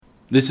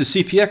This is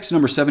CPX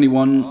number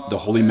 71, the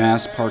Holy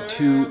Mass, Part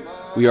 2.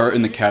 We are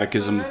in the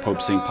Catechism of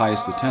Pope St.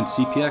 Pius X,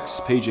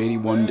 CPX, page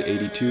 81 to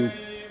 82,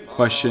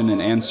 question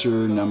and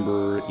answer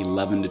number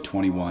 11 to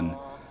 21.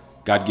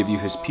 God give you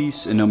his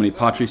peace, in nomine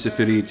Patris et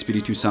Filii et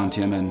Spiritus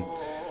Sancti, Amen.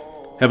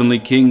 Heavenly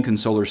King,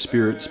 Consoler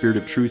Spirit, Spirit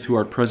of truth, who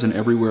art present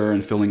everywhere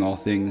and filling all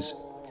things,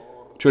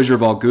 treasure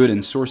of all good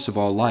and source of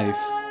all life,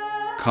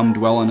 come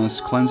dwell in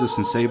us, cleanse us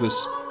and save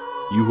us,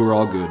 you who are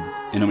all good.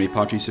 In nomine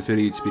Patris et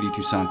Filii et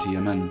Spiritus Sancti,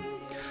 Amen.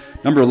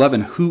 Number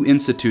 11, who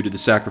instituted the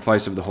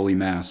sacrifice of the Holy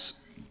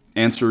Mass?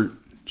 Answer,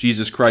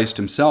 Jesus Christ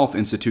himself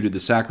instituted the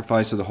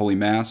sacrifice of the Holy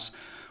Mass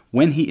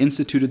when he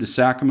instituted the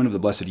sacrament of the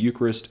Blessed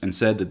Eucharist and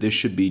said that this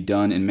should be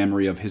done in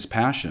memory of his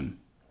passion.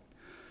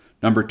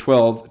 Number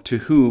 12, to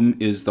whom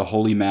is the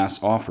Holy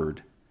Mass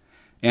offered?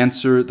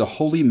 Answer, the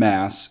Holy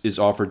Mass is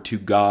offered to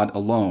God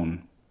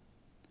alone.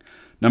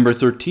 Number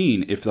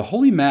 13, if the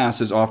Holy Mass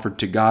is offered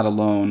to God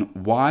alone,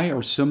 why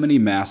are so many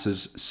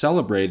Masses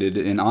celebrated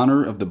in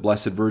honor of the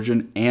Blessed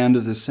Virgin and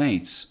the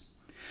saints?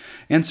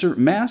 Answer,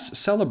 Mass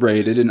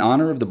celebrated in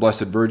honor of the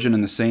Blessed Virgin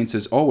and the saints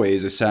is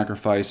always a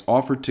sacrifice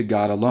offered to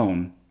God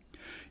alone.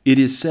 It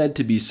is said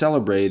to be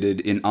celebrated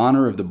in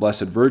honor of the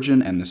Blessed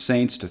Virgin and the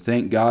saints to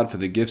thank God for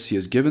the gifts he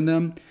has given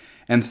them,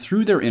 and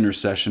through their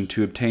intercession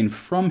to obtain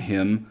from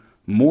him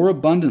more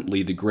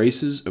abundantly the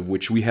graces of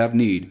which we have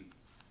need.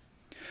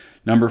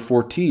 Number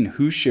 14,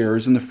 who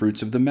shares in the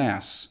fruits of the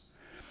Mass?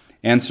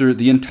 Answer,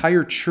 the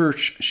entire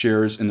Church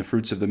shares in the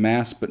fruits of the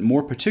Mass, but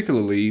more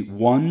particularly,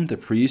 1, the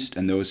priest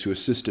and those who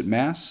assist at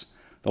Mass,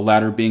 the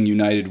latter being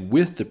united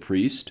with the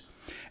priest,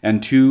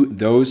 and 2,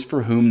 those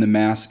for whom the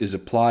Mass is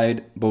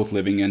applied, both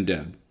living and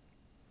dead.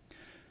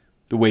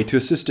 The way to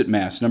assist at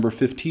Mass. Number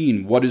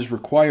 15, what is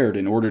required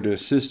in order to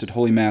assist at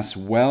Holy Mass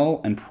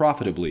well and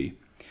profitably?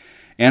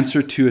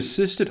 Answer, to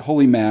assist at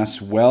Holy Mass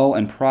well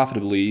and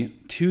profitably,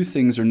 2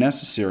 things are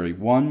necessary.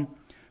 1,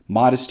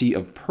 modesty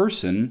of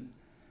person,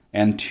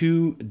 and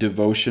 2,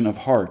 devotion of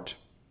heart.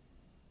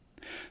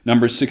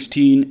 Number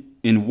 16,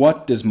 in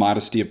what does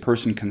modesty of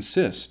person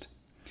consist?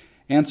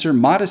 Answer,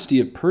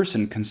 modesty of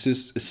person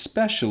consists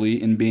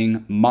especially in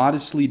being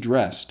modestly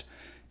dressed,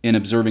 in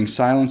observing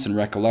silence and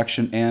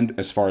recollection, and,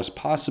 as far as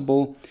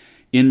possible,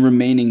 in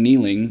remaining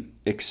kneeling,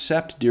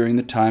 except during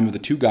the time of the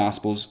 2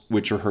 Gospels,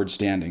 which are heard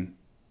standing.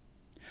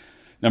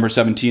 Number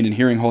 17, in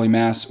hearing Holy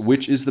Mass,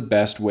 which is the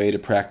best way to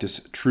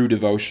practice true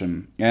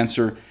devotion?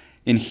 Answer,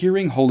 in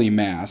hearing Holy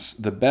Mass,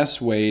 the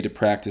best way to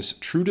practice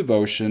true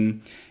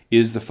devotion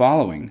is the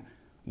following.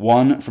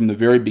 1, from the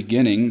very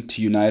beginning,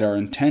 to unite our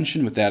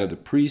intention with that of the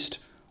priest,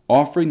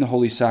 offering the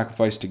holy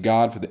sacrifice to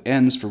God for the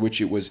ends for which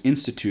it was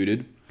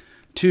instituted.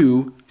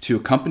 2, to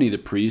accompany the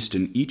priest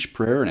in each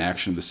prayer and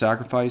action of the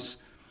sacrifice.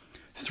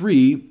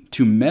 3,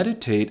 to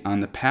meditate on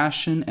the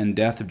passion and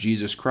death of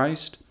Jesus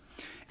Christ,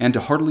 and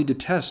to heartily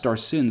detest our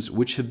sins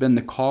which have been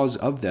the cause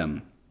of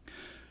them.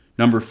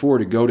 Number 4,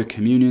 to go to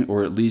communion,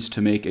 or at least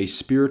to make a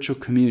spiritual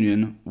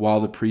communion while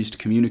the priest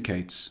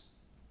communicates.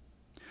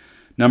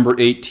 Number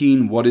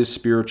 18, what is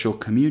spiritual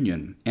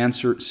communion?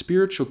 Answer,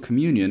 spiritual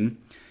communion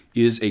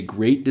is a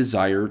great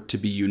desire to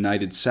be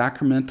united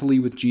sacramentally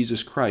with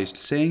Jesus Christ,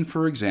 saying,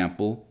 for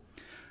example,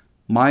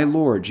 My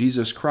Lord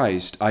Jesus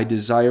Christ, I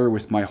desire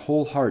with my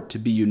whole heart to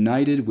be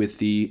united with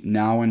thee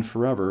now and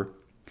forever,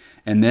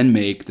 and then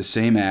make the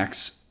same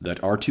acts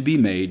that are to be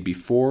made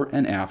before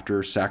and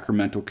after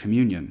sacramental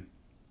communion.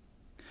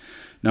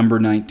 Number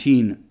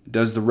 19,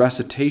 does the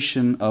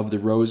recitation of the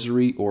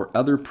Rosary or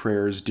other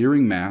prayers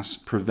during Mass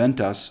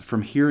prevent us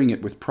from hearing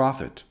it with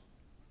profit?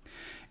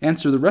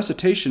 Answer, the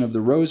recitation of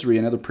the Rosary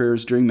and other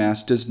prayers during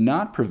Mass does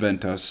not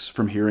prevent us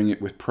from hearing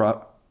it with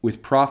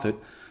profit,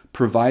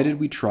 provided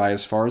we try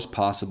as far as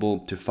possible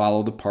to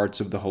follow the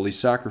parts of the Holy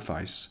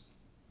Sacrifice.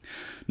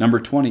 Number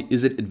 20,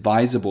 is it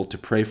advisable to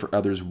pray for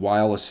others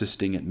while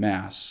assisting at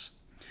Mass?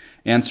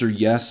 Answer,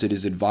 yes, it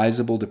is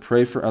advisable to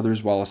pray for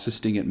others while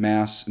assisting at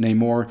Mass. Nay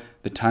more,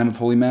 the time of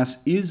Holy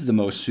Mass is the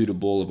most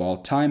suitable of all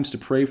times to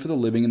pray for the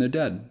living and the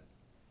dead.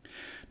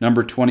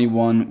 Number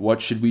 21,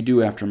 what should we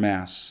do after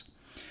Mass?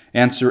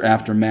 Answer,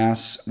 after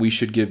Mass, we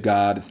should give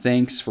God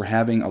thanks for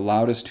having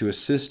allowed us to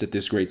assist at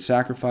this great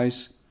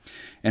sacrifice,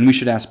 and we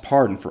should ask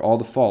pardon for all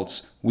the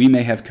faults we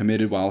may have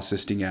committed while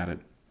assisting at it.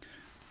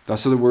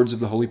 Thus are the words of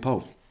the Holy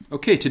Pope.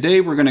 Okay,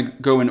 today we're going to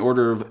go in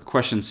order of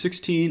question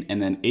 16,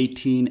 and then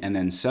 18, and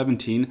then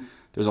 17.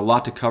 There's a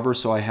lot to cover,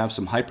 so I have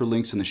some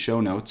hyperlinks in the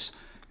show notes.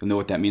 You'll know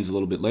what that means a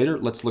little bit later.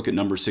 Let's look at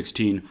number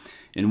 16.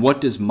 In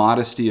what does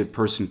modesty of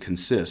person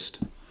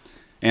consist?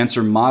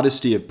 Answer,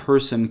 modesty of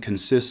person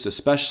consists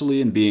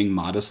especially in being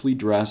modestly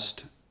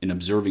dressed, in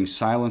observing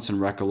silence and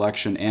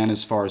recollection, and,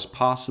 as far as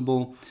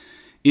possible,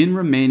 in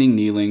remaining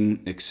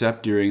kneeling,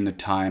 except during the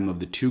time of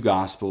the 2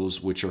 Gospels,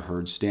 which are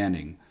heard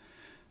standing.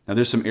 Now,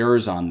 there's some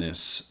errors on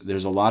this.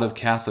 There's a lot of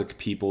Catholic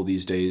people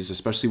these days,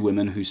 especially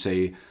women, who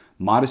say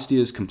modesty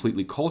is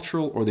completely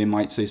cultural, or they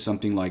might say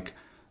something like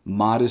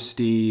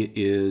modesty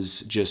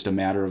is just a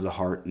matter of the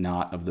heart,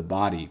 not of the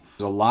body.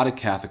 There's a lot of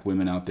Catholic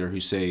women out there who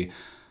say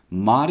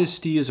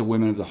modesty is a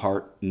woman of the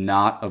heart,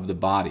 not of the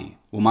body.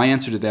 Well, my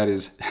answer to that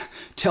is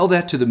tell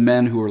that to the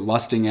men who are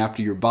lusting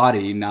after your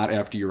body, not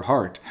after your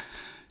heart.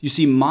 You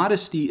see,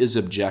 modesty is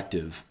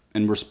objective,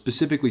 and we're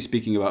specifically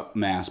speaking about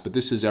Mass, but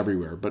this is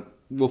everywhere. But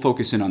we'll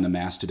focus in on the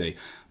Mass today.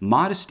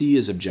 Modesty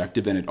is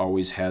objective, and it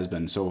always has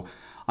been. So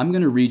I'm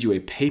going to read you a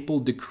papal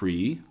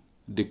decree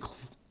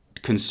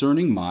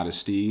concerning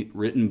modesty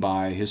written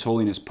by His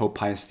Holiness Pope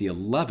Pius XI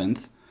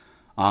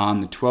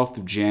on the 12th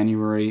of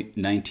January,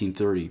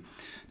 1930.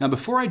 Now,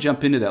 before I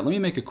jump into that, let me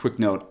make a quick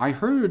note. I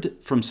heard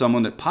from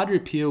someone that Padre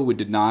Pio would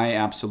deny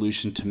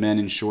absolution to men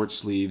in short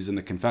sleeves in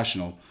the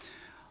confessional.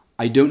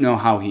 I don't know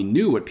how he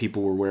knew what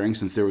people were wearing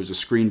since there was a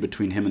screen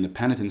between him and the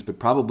penitents, but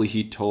probably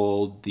he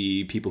told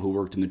the people who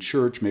worked in the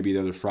church, maybe the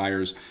other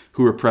friars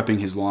who were prepping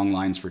his long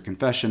lines for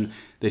confession,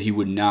 that he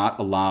would not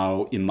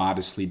allow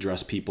immodestly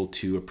dressed people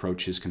to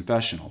approach his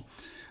confessional.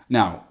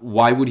 Now,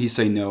 why would he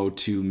say no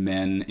to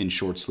men in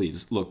short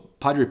sleeves? Look,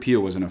 Padre Pio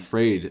wasn't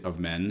afraid of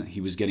men.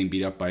 He was getting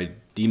beat up by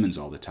demons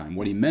all the time.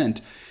 What he meant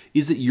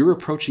is that you're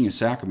approaching a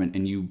sacrament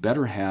and you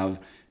better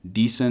have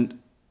decent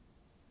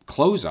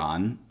clothes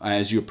on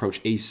as you approach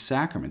a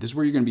sacrament. This is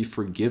where you're going to be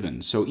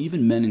forgiven. So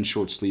even men in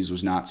short sleeves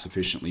was not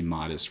sufficiently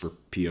modest for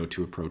Pio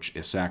to approach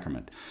a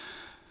sacrament.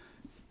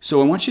 So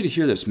I want you to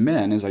hear this.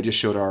 Men, as I just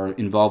showed, are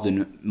involved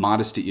in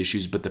modesty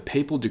issues, but the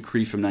papal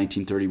decree from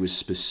 1930 was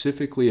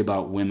specifically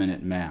about women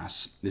at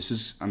Mass.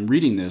 I'm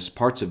reading this,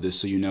 parts of this,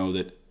 so you know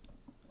that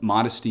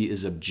modesty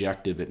is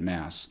objective at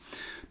Mass.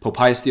 Pope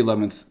Pius XI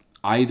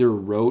either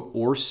wrote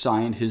or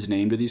signed his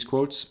name to these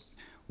quotes,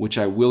 which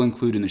I will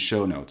include in the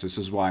show notes. This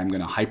is why I'm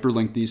going to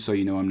hyperlink these so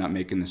you know I'm not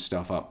making this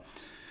stuff up.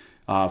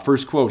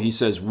 First quote, he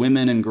says,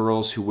 "Women and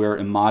girls who wear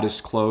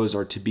immodest clothes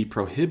are to be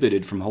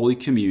prohibited from Holy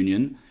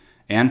Communion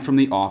and from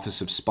the office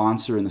of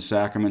sponsor in the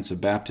sacraments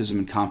of baptism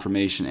and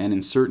confirmation, and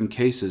in certain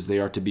cases they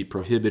are to be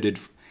prohibited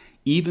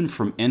even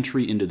from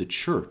entry into the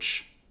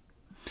church."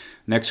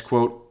 Next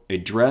quote, "A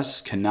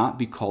dress cannot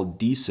be called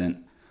decent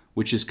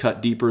which is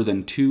cut deeper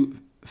than 2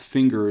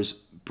 fingers'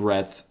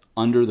 breadth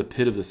under the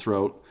pit of the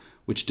throat,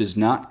 which does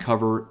not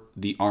cover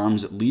the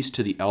arms at least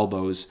to the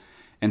elbows,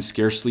 and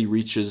scarcely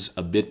reaches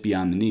a bit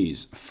beyond the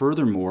knees.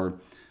 Furthermore,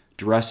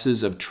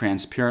 dresses of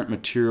transparent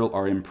material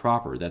are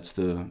improper." That's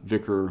the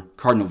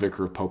Cardinal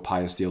Vicar of Pope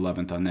Pius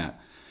XI on that.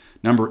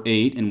 Number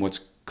 8, in what's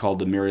called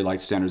the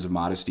Mary-like standards of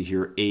modesty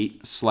here,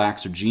 8,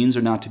 slacks or jeans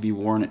are not to be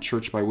worn at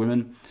church by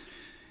women.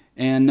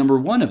 And number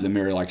 1 of the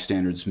Mary-like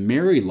standards,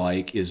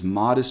 Mary-like is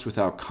modest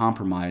without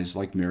compromise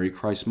like Mary,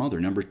 Christ's mother.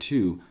 Number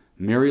 2,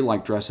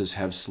 Mary-like dresses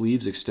have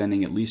sleeves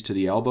extending at least to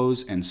the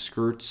elbows and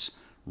skirts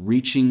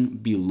reaching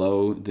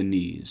below the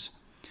knees.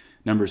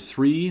 Number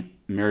 3,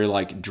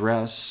 Mary-like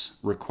dress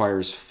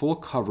requires full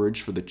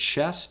coverage for the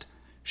chest,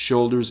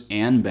 shoulders,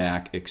 and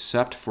back,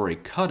 except for a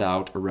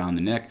cutout around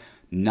the neck,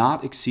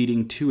 not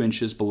exceeding 2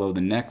 inches below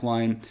the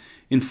neckline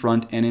in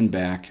front and in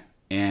back,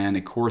 and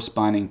a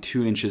corresponding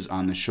 2 inches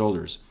on the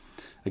shoulders.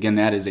 Again,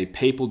 that is a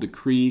papal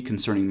decree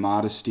concerning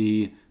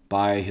modesty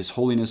by His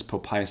Holiness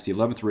Pope Pius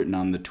XI, written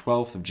on the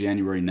 12th of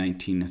January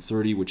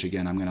 1930, which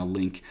again I'm going to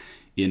link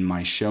in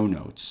my show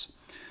notes.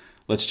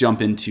 Let's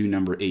jump into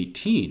number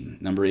 18.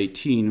 Number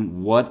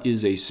 18, what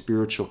is a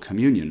spiritual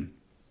communion?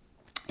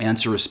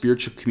 Answer, a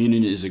spiritual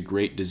communion is a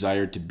great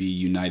desire to be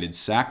united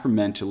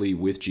sacramentally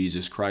with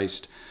Jesus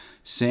Christ,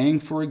 saying,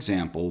 for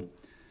example,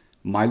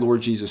 "My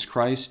Lord Jesus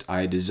Christ,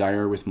 I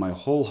desire with my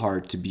whole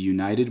heart to be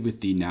united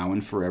with thee now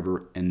and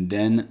forever," and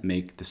then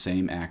make the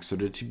same acts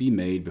that are to be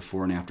made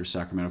before and after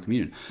sacramental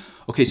communion.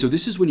 Okay, so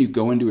this is when you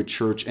go into a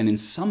church and in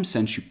some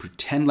sense you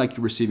pretend like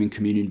you're receiving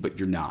communion, but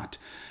you're not.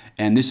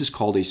 And this is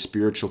called a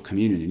spiritual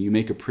communion. And you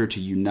make a prayer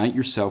to unite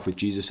yourself with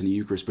Jesus in the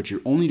Eucharist, but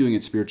you're only doing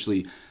it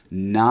spiritually,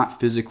 not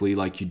physically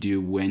like you do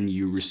when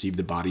you receive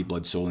the body,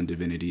 blood, soul, and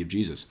divinity of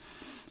Jesus.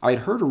 I had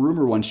heard a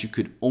rumor once you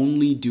could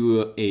only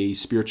do a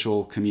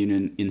spiritual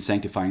communion in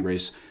sanctifying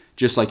grace,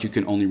 just like you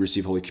can only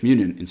receive Holy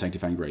Communion in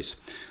sanctifying grace.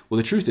 Well,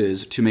 the truth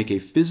is, to make a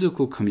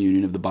physical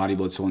communion of the body,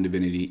 blood, soul, and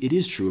divinity, it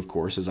is true, of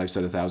course, as I've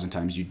said 1,000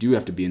 times, you do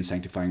have to be in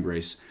sanctifying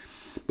grace.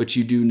 But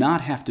you do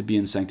not have to be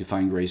in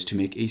sanctifying grace to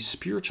make a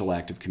spiritual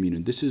act of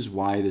communion. This is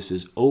why this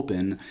is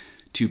open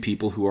to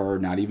people who are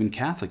not even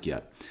Catholic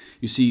yet.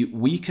 You see,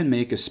 we can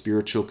make a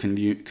spiritual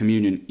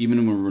communion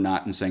even when we're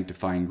not in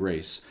sanctifying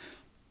grace.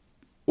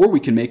 Or we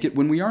can make it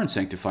when we are in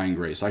sanctifying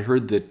grace. I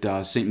heard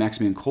that St.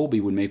 Maximilian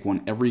Kolbe would make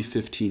one every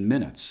 15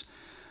 minutes.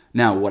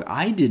 Now, what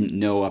I didn't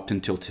know up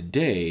until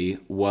today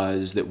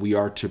was that we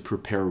are to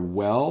prepare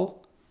well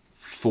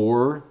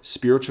for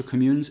spiritual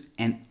communions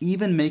and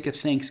even make a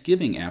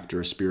thanksgiving after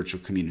a spiritual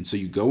communion. So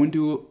you go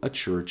into a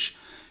church,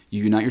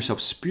 you unite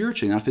yourself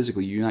spiritually, not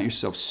physically, you unite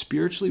yourself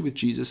spiritually with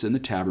Jesus in the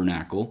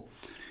tabernacle,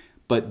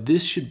 but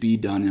this should be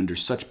done under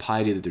such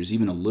piety that there's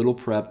even a little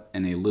prep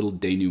and a little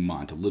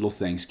denouement, a little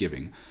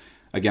thanksgiving.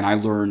 Again, I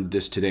learned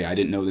this today. I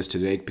didn't know this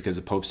today because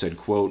the Pope said,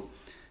 quote,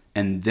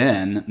 "and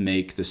then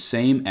make the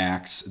same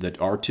acts that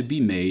are to be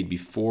made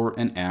before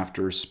and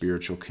after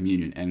spiritual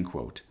communion," end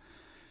quote.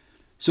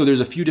 So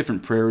there's a few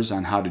different prayers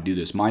on how to do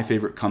this. My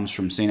favorite comes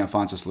from St.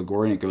 Alphonsus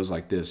Liguori, and it goes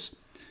like this: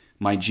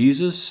 My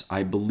Jesus,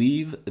 I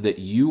believe that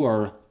you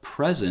are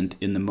present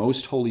in the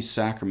most holy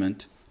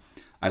sacrament.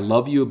 I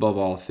love you above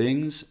all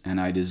things,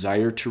 and I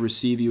desire to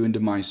receive you into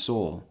my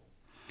soul.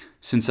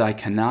 Since I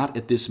cannot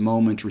at this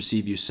moment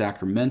receive you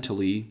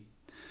sacramentally,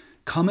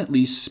 come at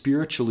least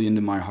spiritually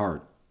into my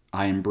heart.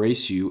 I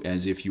embrace you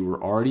as if you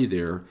were already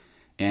there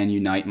and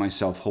unite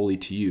myself wholly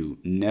to you.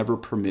 Never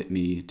permit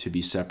me to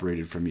be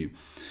separated from you.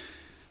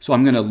 So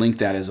I'm going to link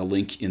that as a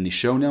link in the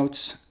show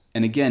notes.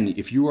 And again,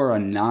 if you are a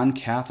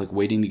non-Catholic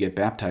waiting to get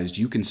baptized,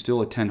 you can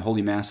still attend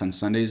Holy Mass on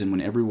Sundays, and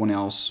when everyone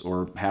else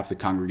or half the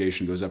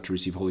congregation goes up to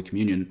receive Holy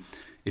Communion,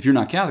 if you're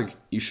not Catholic,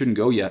 you shouldn't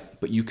go yet,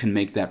 but you can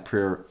make that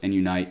prayer and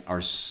unite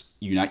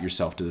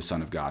yourself to the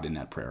Son of God in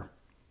that prayer.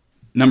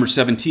 Number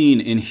 17,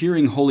 in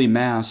hearing Holy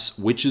Mass,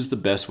 which is the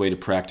best way to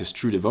practice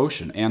true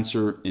devotion?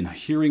 Answer, in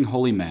hearing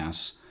Holy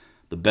Mass,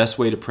 the best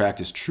way to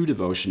practice true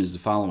devotion is the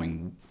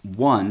following.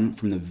 1,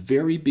 from the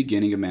very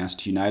beginning of Mass,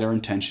 to unite our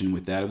intention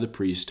with that of the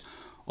priest,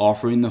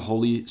 offering the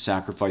holy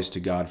sacrifice to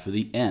God for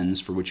the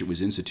ends for which it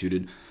was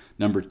instituted.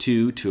 Number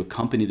 2, to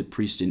accompany the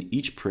priest in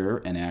each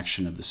prayer and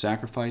action of the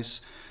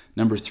sacrifice.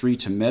 Number 3,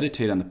 to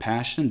meditate on the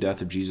passion and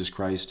death of Jesus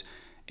Christ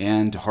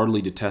and to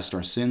heartily detest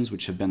our sins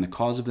which have been the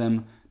cause of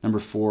them. Number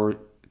 4,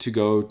 to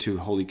go to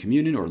Holy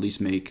Communion, or at least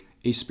make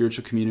a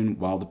spiritual communion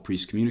while the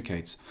priest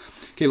communicates.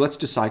 Okay, let's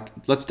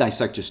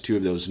dissect just 2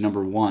 of those.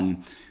 Number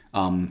 1,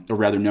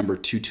 number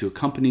 2, to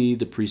accompany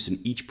the priest in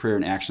each prayer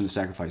and action of the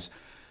sacrifice.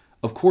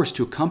 Of course,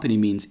 to accompany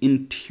means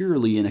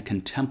interiorly in a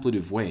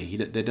contemplative way.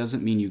 That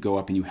doesn't mean you go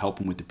up and you help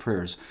him with the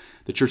prayers.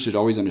 The church had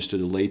always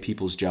understood the lay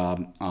people's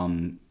job.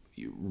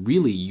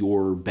 Really,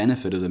 your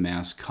benefit of the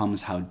Mass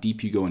comes how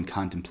deep you go in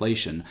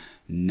contemplation,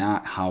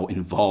 not how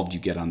involved you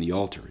get on the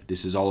altar.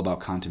 This is all about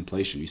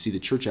contemplation. You see, the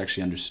church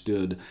actually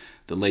understood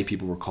that lay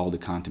people were called to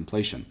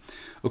contemplation.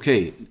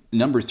 Okay,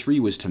 number 3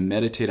 was to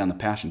meditate on the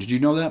passion. Did you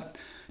know that?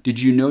 Did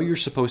you know you're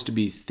supposed to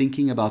be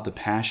thinking about the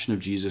passion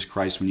of Jesus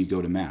Christ when you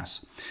go to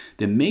Mass?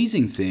 The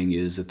amazing thing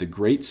is that the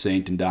great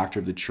saint and doctor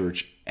of the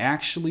church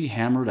actually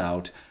hammered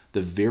out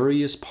the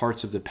various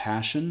parts of the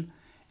passion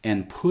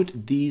and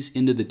put these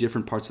into the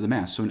different parts of the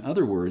Mass. So in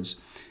other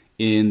words,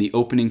 in the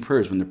opening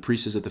prayers, when the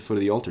priest is at the foot of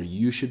the altar,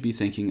 you should be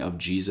thinking of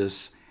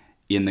Jesus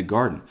in the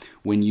garden.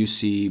 When you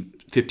see,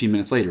 15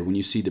 minutes later, when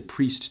you see the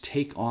priest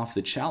take off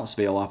the chalice,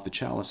 veil off the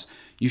chalice,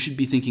 you should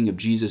be thinking of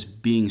Jesus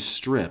being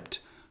stripped,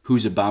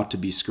 who's about to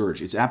be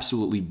scourged. It's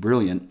absolutely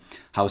brilliant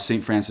how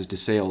St. Francis de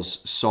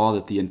Sales saw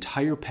that the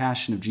entire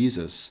passion of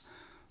Jesus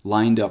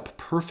lined up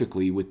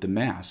perfectly with the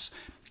Mass.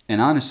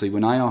 And honestly,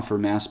 when I offer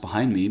Mass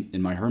behind me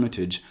in my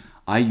hermitage,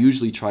 I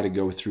usually try to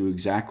go through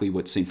exactly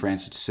what St.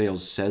 Francis de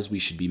Sales says we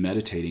should be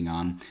meditating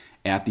on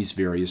at these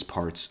various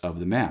parts of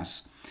the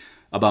Mass.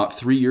 About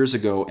 3 years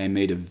ago, I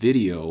made a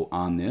video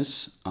on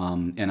this,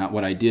 and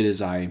what I did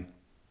is I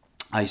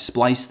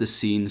spliced the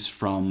scenes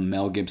from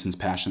Mel Gibson's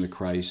Passion of the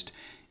Christ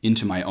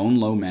into my own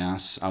low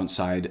Mass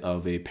outside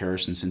of a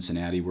parish in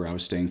Cincinnati where I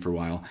was staying for a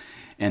while.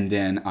 And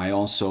then I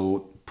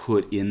also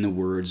put in the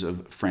words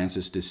of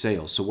Francis de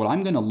Sales. So what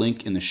I'm going to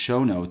link in the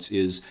show notes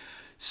is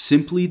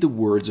simply the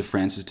words of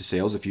Francis de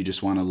Sales. If you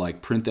just want to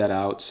print that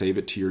out, save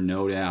it to your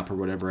note app or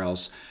whatever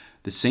else,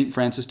 the St.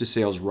 Francis de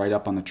Sales write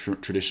up on the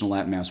traditional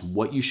Latin Mass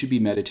what you should be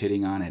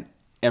meditating on at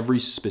every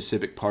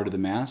specific part of the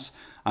Mass.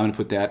 I'm going to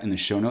put that in the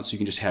show notes so you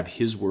can just have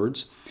his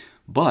words.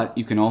 But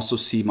you can also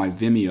see my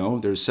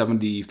Vimeo. There's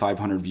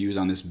 7,500 views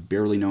on this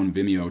barely known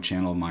Vimeo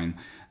channel of mine.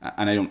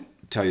 And I don't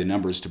tell you the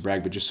numbers to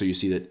brag, but just so you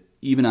see that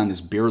even on this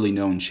barely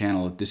known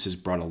channel, this has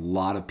brought a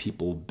lot of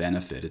people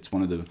benefit. It's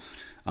one of the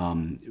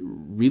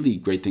really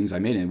great things I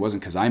made. And it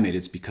wasn't because I made it.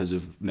 It's because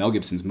of Mel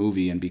Gibson's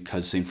movie and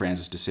because St.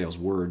 Francis de Sales'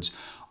 words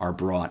are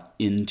brought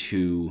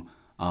into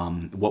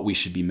what we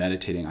should be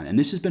meditating on. And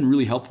this has been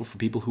really helpful for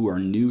people who are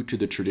new to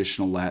the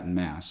traditional Latin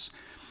Mass.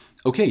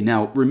 Okay,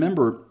 now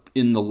remember,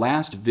 in the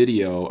last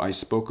video, I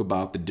spoke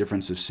about the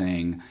difference of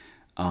saying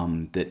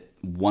that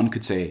one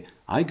could say,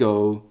 I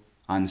go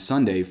on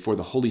Sunday for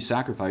the Holy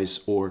Sacrifice,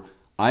 or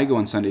I go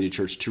on Sunday to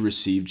church to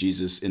receive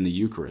Jesus in the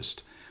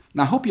Eucharist.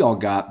 Now, I hope you all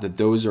got that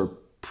those are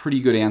pretty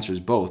good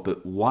answers both,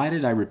 but why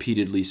did I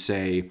repeatedly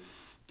say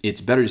it's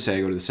better to say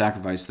I go to the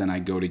sacrifice than I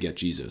go to get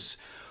Jesus?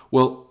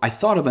 Well, I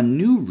thought of a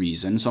new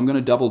reason, so I'm going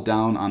to double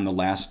down on the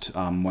last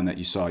one that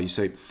you saw. You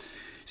say,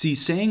 see,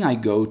 saying I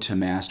go to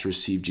Mass to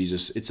receive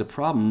Jesus, it's a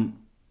problem,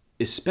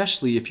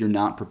 especially if you're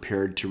not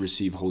prepared to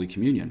receive Holy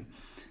Communion.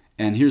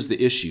 And here's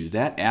the issue.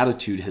 That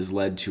attitude has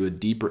led to a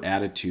deeper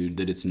attitude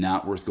that it's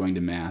not worth going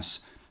to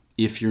Mass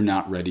if you're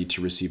not ready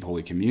to receive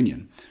Holy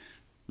Communion.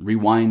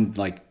 Rewind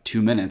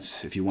 2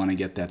 minutes if you want to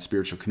get that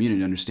spiritual communion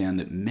to understand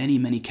that many,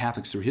 many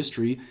Catholics through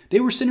history, they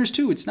were sinners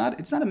too. It's not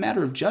a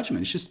matter of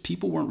judgment. It's just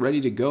people weren't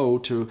ready to go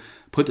to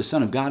put the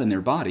Son of God in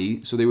their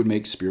body, so they would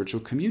make spiritual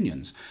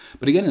communions.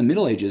 But again, in the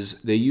Middle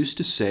Ages, they used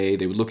to say,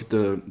 they would look at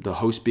the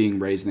host being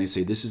raised and they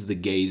say, this is the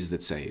gaze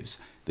that saves.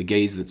 The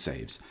gaze that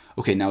saves.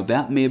 Okay, now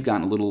that may have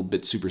gotten a little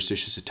bit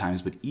superstitious at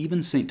times, but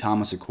even St.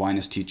 Thomas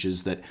Aquinas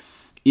teaches that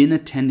in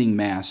attending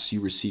Mass, you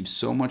receive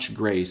so much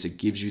grace, it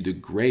gives you the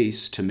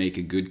grace to make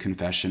a good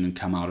confession and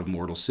come out of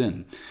mortal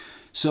sin.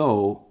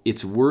 So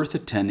it's worth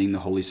attending the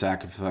holy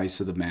sacrifice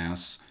of the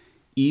Mass,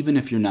 even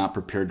if you're not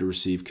prepared to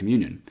receive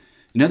communion.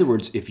 In other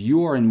words, if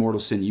you are in mortal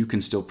sin, you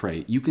can still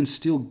pray. You can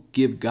still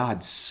give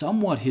God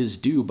somewhat his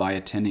due by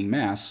attending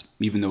Mass,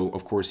 even though,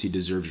 of course, he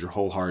deserves your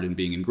whole heart and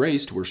being in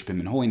grace to worship him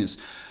in holiness.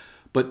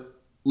 But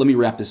let me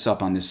wrap this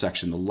up on this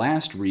section. The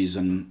last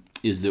reason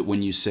is that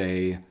when you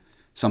say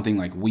something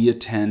like, we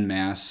attend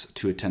Mass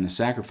to attend the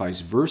sacrifice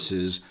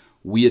versus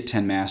we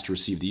attend Mass to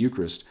receive the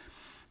Eucharist,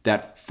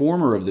 that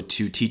former of the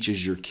two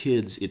teaches your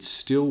kids it's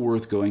still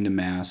worth going to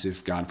Mass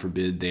if, God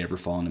forbid, they ever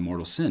fall into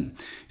mortal sin.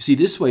 You see,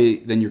 this way,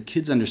 then your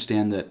kids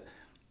understand that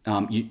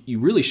you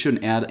really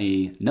shouldn't add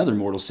another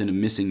mortal sin of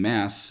missing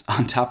Mass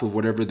on top of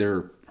whatever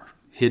their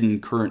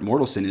hidden current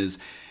mortal sin is,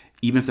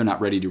 even if they're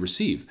not ready to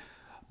receive.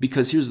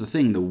 Because here's the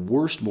thing, the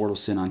worst mortal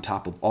sin on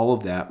top of all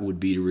of that would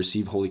be to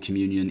receive Holy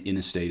Communion in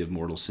a state of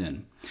mortal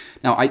sin.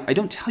 Now, I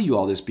don't tell you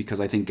all this because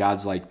I think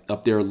God's like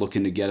up there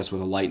looking to get us with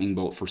a lightning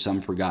bolt for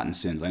some forgotten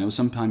sins. I know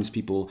sometimes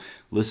people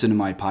listen to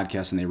my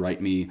podcast and they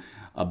write me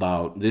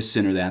about this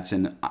sin or that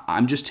sin.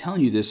 I'm just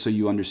telling you this so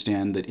you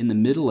understand that in the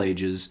Middle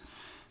Ages,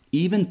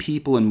 even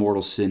people in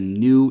mortal sin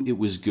knew it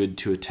was good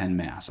to attend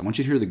Mass. I want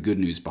you to hear the good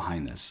news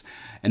behind this,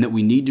 and that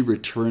we need to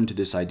return to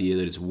this idea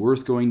that it's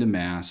worth going to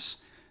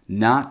Mass,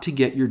 not to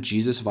get your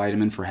Jesus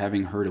vitamin for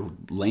having heard a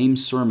lame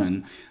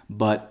sermon,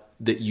 but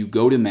that you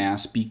go to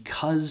Mass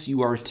because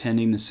you are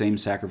attending the same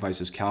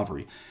sacrifice as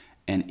Calvary.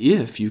 And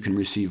if you can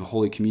receive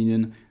Holy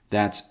Communion,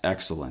 that's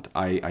excellent.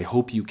 I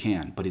hope you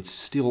can, but it's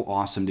still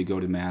awesome to go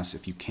to Mass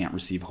if you can't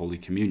receive Holy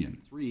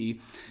Communion. 3,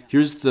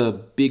 here's the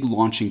big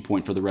launching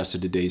point for the rest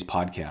of today's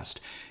podcast.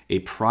 A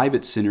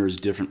private sinner is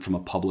different from a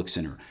public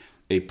sinner.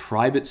 A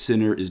private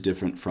sinner is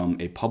different from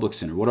a public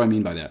sinner. What do I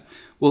mean by that?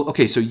 Well,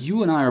 okay, so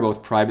you and I are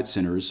both private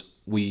sinners.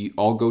 We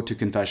all go to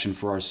confession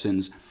for our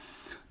sins.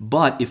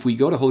 But if we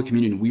go to Holy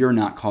Communion, we are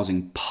not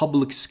causing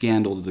public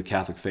scandal to the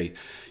Catholic faith.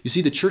 You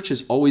see, the Church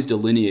has always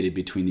delineated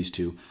between these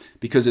two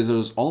because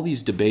there's all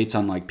these debates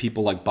on like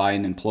people like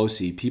Biden and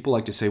Pelosi. People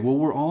like to say, well,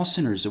 we're all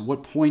sinners. At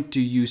what point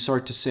do you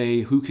start to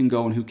say who can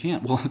go and who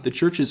can't? Well, the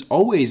Church has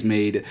always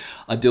made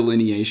a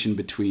delineation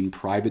between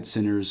private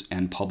sinners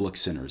and public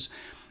sinners.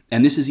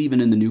 And this is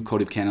even in the new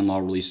Code of Canon Law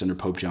released under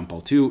Pope John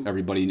Paul II.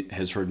 Everybody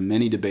has heard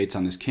many debates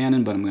on this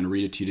canon, but I'm going to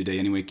read it to you today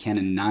anyway.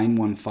 Canon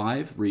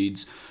 915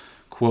 reads,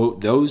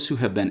 quote, those who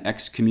have been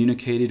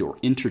excommunicated or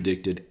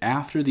interdicted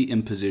after the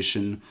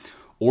imposition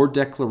or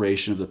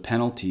declaration of the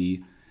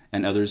penalty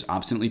and others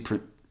obstinately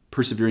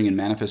persevering in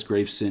manifest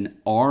grave sin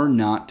are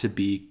not to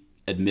be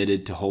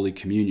admitted to Holy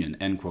Communion,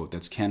 end quote.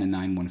 That's Canon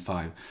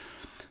 915.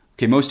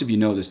 Okay, most of you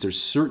know this.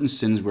 There's certain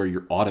sins where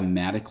you're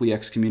automatically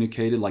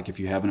excommunicated, like if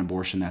you have an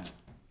abortion, that's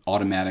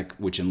automatic,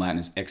 which in Latin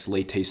is ex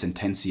lege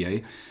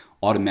sententiae,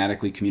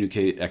 automatically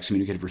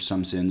excommunicated for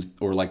some sins,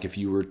 or like if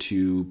you were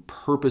to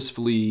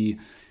purposefully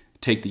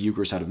take the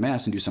Eucharist out of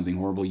Mass and do something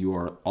horrible, you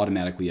are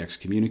automatically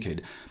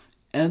excommunicated.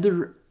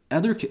 Other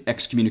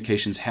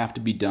excommunications have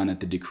to be done at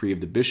the decree of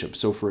the bishop.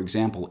 So, for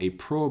example, a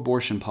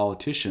pro-abortion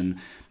politician,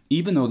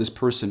 even though this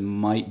person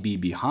might be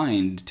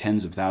behind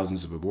tens of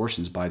thousands of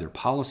abortions by their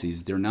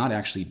policies, they're not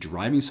actually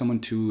driving someone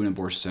to an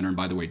abortion center. And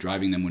by the way,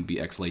 driving them would be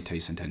ex lege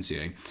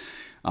sententiae,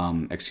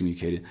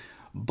 excommunicated.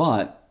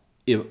 But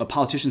if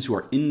politicians who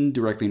are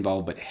indirectly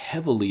involved but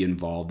heavily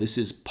involved, this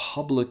is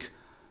publicly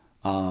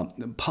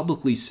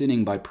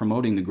sinning by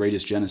promoting the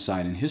greatest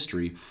genocide in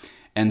history.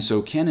 And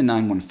so Canon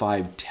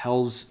 915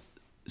 tells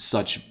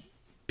such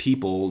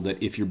people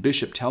that if your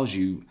bishop tells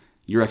you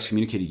you're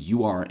excommunicated,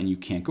 you are, and you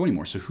can't go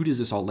anymore. So who does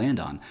this all land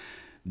on?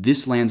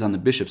 This lands on the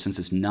bishop since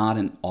it's not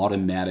an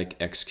automatic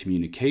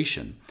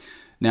excommunication.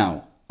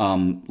 Now,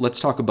 let's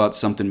talk about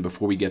something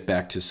before we get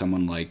back to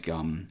someone like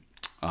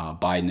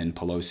Biden and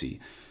Pelosi.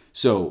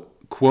 So,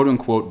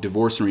 quote-unquote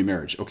divorce and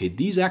remarriage. Okay,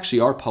 these actually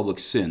are public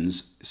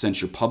sins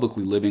since you're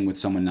publicly living with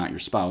someone not your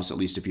spouse, at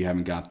least if you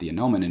haven't got the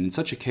annulment. And in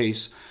such a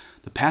case,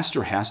 the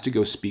pastor has to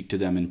go speak to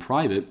them in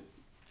private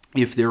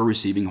if they're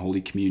receiving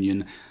Holy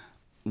Communion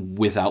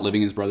without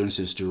living as brother and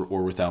sister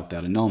or without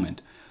that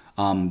annulment.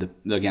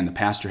 The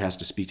pastor has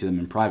to speak to them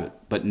in private.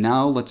 But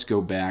now let's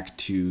go back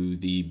to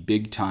the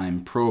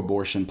big-time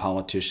pro-abortion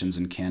politicians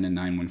in Canon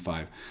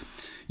 915.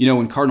 You know,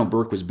 when Cardinal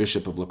Burke was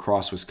Bishop of La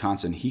Crosse,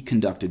 Wisconsin, he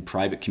conducted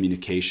private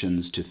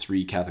communications to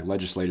 3 Catholic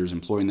legislators,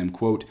 imploring them,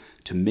 quote,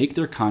 to make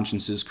their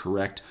consciences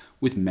correct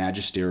with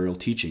magisterial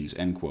teachings,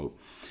 end quote.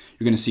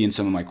 You're going to see in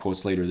some of my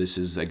quotes later, this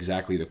is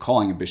exactly the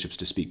calling of bishops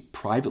to speak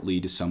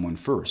privately to someone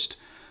first.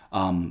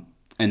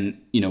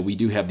 And, you know, we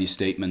do have these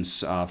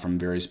statements from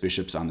various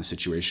bishops on the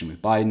situation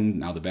with Biden.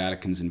 Now the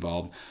Vatican's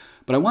involved.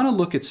 But I want to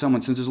look at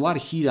someone, since there's a lot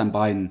of heat on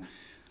Biden,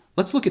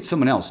 let's look at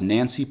someone else,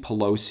 Nancy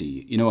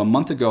Pelosi. You know, a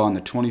month ago on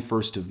the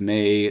 21st of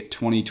May,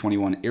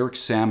 2021, Eric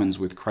Sammons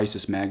with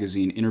Crisis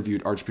Magazine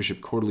interviewed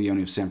Archbishop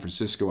Cordileone of San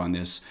Francisco on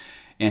this,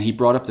 and he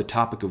brought up the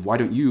topic of why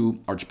don't you,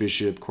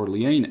 Archbishop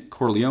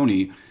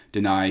Cordileone,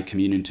 deny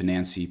communion to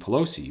Nancy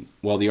Pelosi?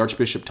 Well, the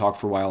Archbishop talked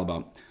for a while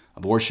about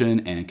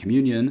abortion and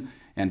communion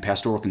and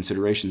pastoral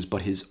considerations,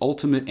 but his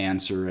ultimate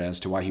answer as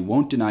to why he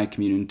won't deny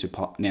communion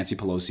to Nancy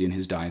Pelosi in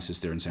his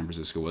diocese there in San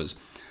Francisco was,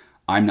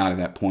 I'm not at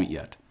that point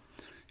yet.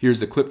 Here's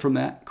the clip from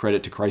that.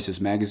 Credit to Crisis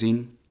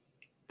Magazine.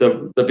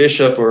 The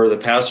bishop or the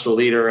pastoral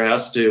leader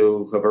has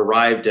to have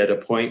arrived at a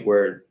point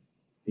where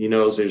he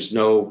knows there's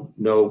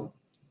no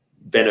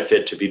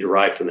benefit to be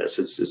derived from this.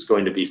 It's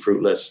going to be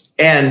fruitless,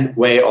 and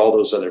weigh all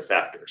those other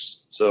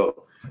factors.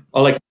 So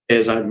all I can say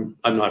is I'm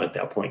not at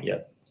that point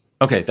yet.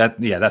 Okay,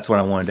 that's what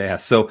I wanted to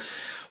ask. So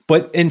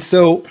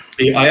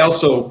I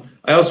also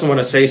want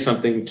to say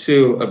something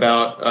too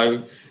about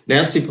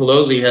Nancy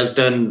Pelosi has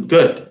done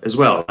good as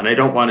well, and I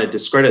don't want to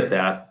discredit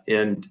that.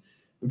 And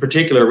in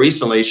particular,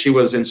 recently she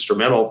was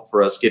instrumental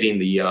for us getting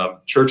the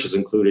churches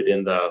included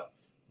in the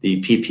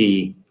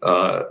PPP,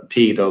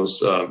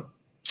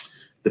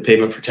 the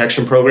Payment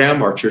Protection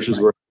Program. Our churches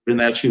were in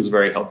that. She was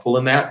very helpful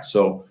in that.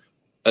 So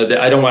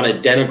I don't want to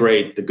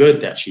denigrate the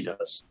good that she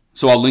does.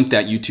 So I'll link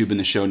that YouTube in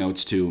the show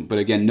notes too. But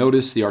again,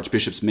 notice the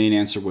Archbishop's main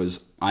answer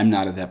was, I'm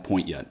not at that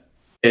point yet.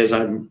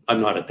 I'm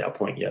not at that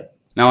point yet.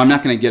 Now, I'm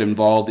not going to get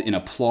involved in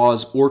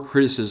applause or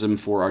criticism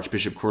for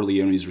Archbishop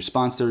Cordileone's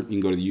response there. You can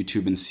go to the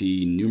YouTube and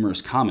see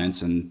numerous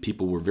comments, and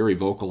people were very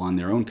vocal on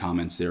their own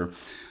comments there.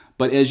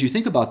 But as you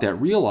think about that,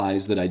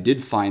 realize that I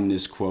did find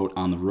this quote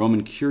on the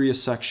Roman Curia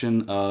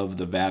section of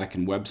the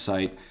Vatican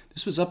website.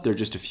 This was up there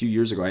just a few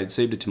years ago. I had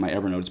saved it to my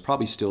Evernote. It's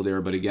probably still there,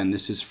 but again,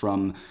 this is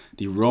from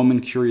the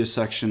Roman Curia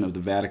section of the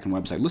Vatican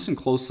website. Listen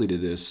closely to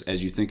this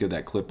as you think of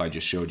that clip I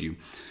just showed you.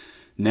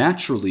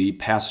 Naturally,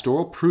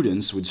 pastoral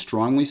prudence would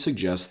strongly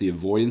suggest the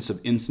avoidance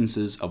of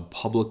instances of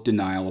public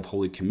denial of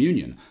Holy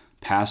Communion.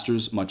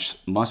 Pastors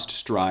must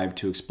strive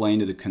to explain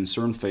to the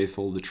concerned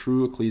faithful the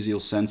true ecclesial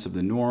sense of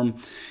the norm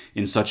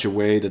in such a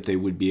way that they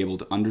would be able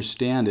to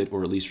understand it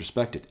or at least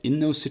respect it. In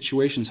those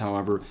situations,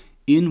 however,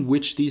 in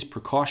which these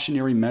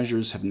precautionary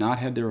measures have not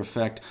had their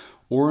effect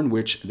or in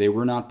which they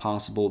were not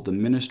possible, the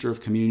minister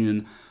of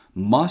communion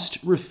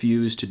must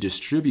refuse to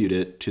distribute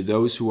it to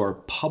those who are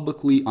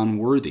publicly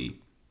unworthy.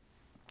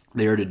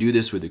 They are to do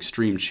this with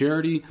extreme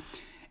charity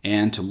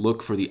and to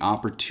look for the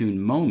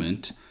opportune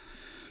moment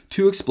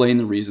to explain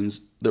the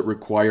reasons that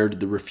required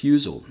the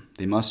refusal.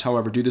 They must,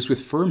 however, do this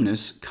with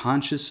firmness,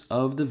 conscious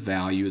of the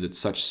value that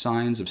such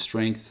signs of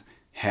strength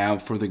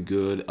have for the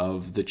good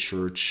of the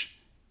church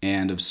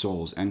and of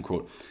souls, end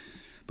quote.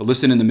 But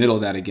listen in the middle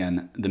of that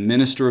again. The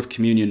minister of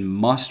communion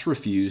must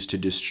refuse to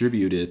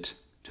distribute it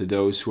to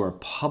those who are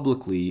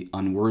publicly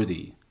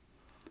unworthy.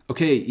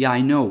 Okay, yeah,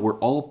 I know we're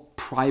all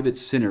private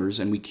sinners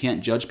and we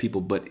can't judge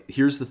people, but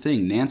here's the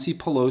thing. Nancy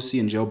Pelosi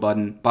and Joe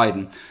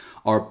Biden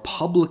are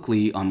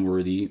publicly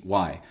unworthy.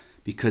 Why?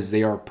 Because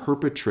they are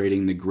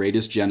perpetrating the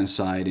greatest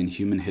genocide in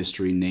human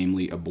history,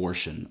 namely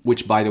abortion,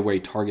 which, by the way,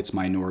 targets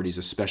minorities,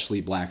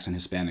 especially blacks and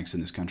Hispanics in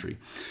this country.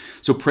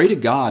 So pray to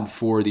God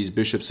for these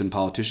bishops and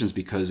politicians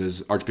because,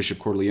 as Archbishop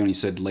Cordileone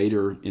said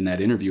later in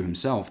that interview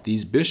himself,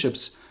 these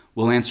bishops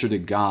will answer to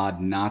God,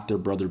 not their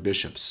brother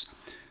bishops,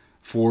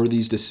 for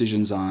these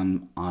decisions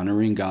on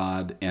honoring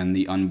God and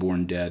the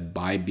unborn dead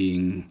by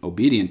being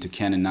obedient to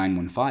Canon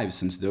 915,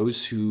 since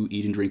those who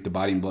eat and drink the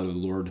body and blood of the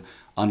Lord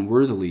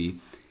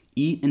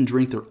eat and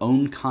drink their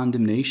own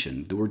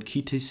condemnation. The word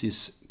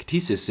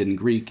ktisis in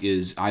Greek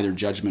is either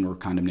judgment or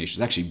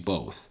condemnation. It's actually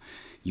both.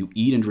 You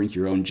eat and drink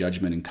your own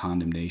judgment and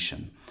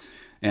condemnation.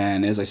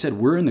 And as I said,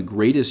 we're in the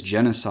greatest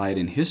genocide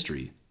in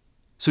history.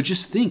 So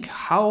just think,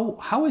 how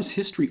has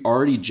history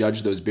already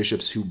judged those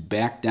bishops who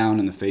backed down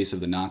in the face of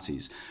the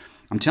Nazis?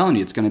 I'm telling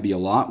you, it's going to be a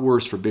lot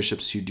worse for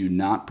bishops who do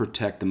not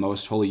protect the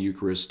Most Holy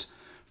Eucharist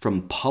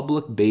from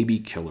public baby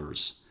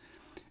killers.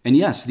 And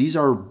yes, these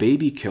are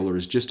baby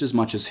killers just as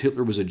much as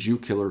Hitler was a Jew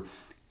killer,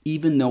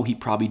 even though he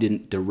probably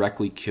didn't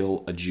directly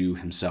kill a Jew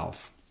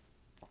himself.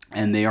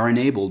 And they are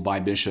enabled by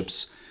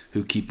bishops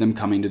who keep them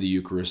coming to the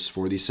Eucharist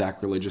for these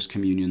sacrilegious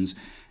communions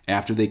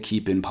after they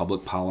keep in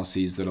public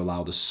policies that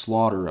allow the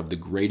slaughter of the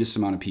greatest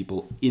amount of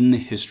people in the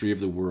history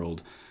of the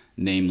world,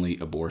 namely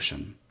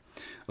abortion.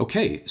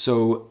 Okay,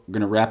 so I'm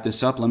going to wrap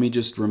this up. Let me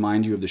just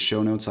remind you of the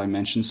show notes I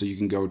mentioned so you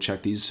can go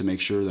check these to make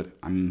sure that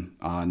I'm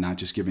not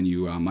just giving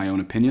you my own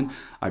opinion.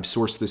 I've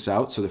sourced this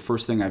out. So the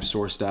first thing I've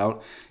sourced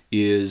out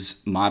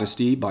is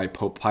Modesty by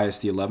Pope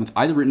Pius XI,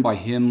 either written by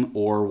him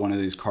or one of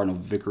these cardinal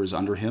vicars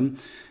under him.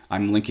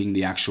 I'm linking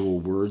the actual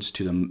words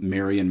to the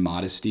Marian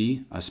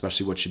modesty,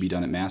 especially what should be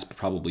done at Mass, but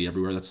probably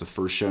everywhere. That's the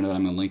first show note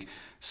I'm going to link.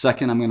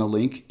 Second I'm going to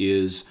link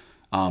is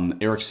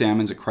Eric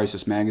Sammons at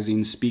Crisis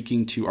Magazine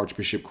speaking to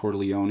Archbishop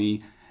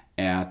Cordileone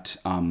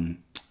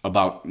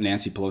about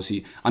Nancy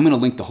Pelosi. I'm going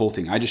to link the whole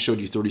thing. I just showed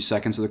you 30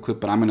 seconds of the clip,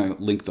 but I'm going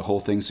to link the whole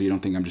thing so you don't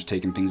think I'm just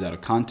taking things out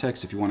of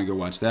context if you want to go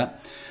watch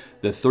that.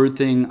 The third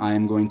thing I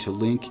am going to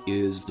link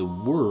is the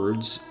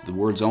words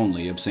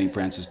only, of St.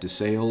 Francis de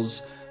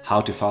Sales,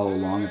 How to Follow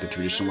Along at the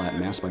Traditional Latin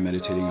Mass by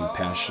Meditating on the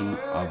Passion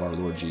of Our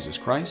Lord Jesus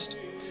Christ.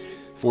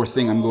 Fourth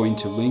thing I'm going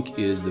to link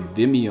is the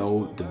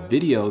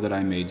video that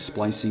I made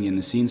splicing in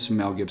the scenes from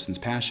Mel Gibson's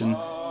Passion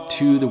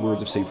to the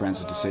words of St.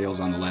 Francis de Sales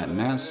on the Latin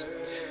Mass.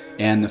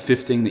 And the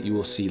fifth thing that you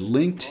will see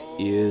linked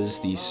is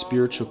the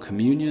Spiritual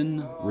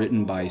Communion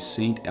written by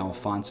St.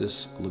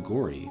 Alphonsus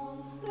Liguori.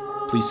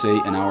 Please say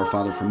an Our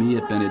Father for me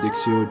at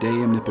Benedictio Dei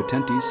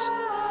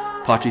Omnipotentis.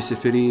 Patris et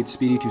Filii et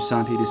Spiritus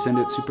Sancti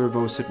descendet super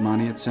vos et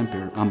manet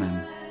semper.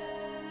 Amen.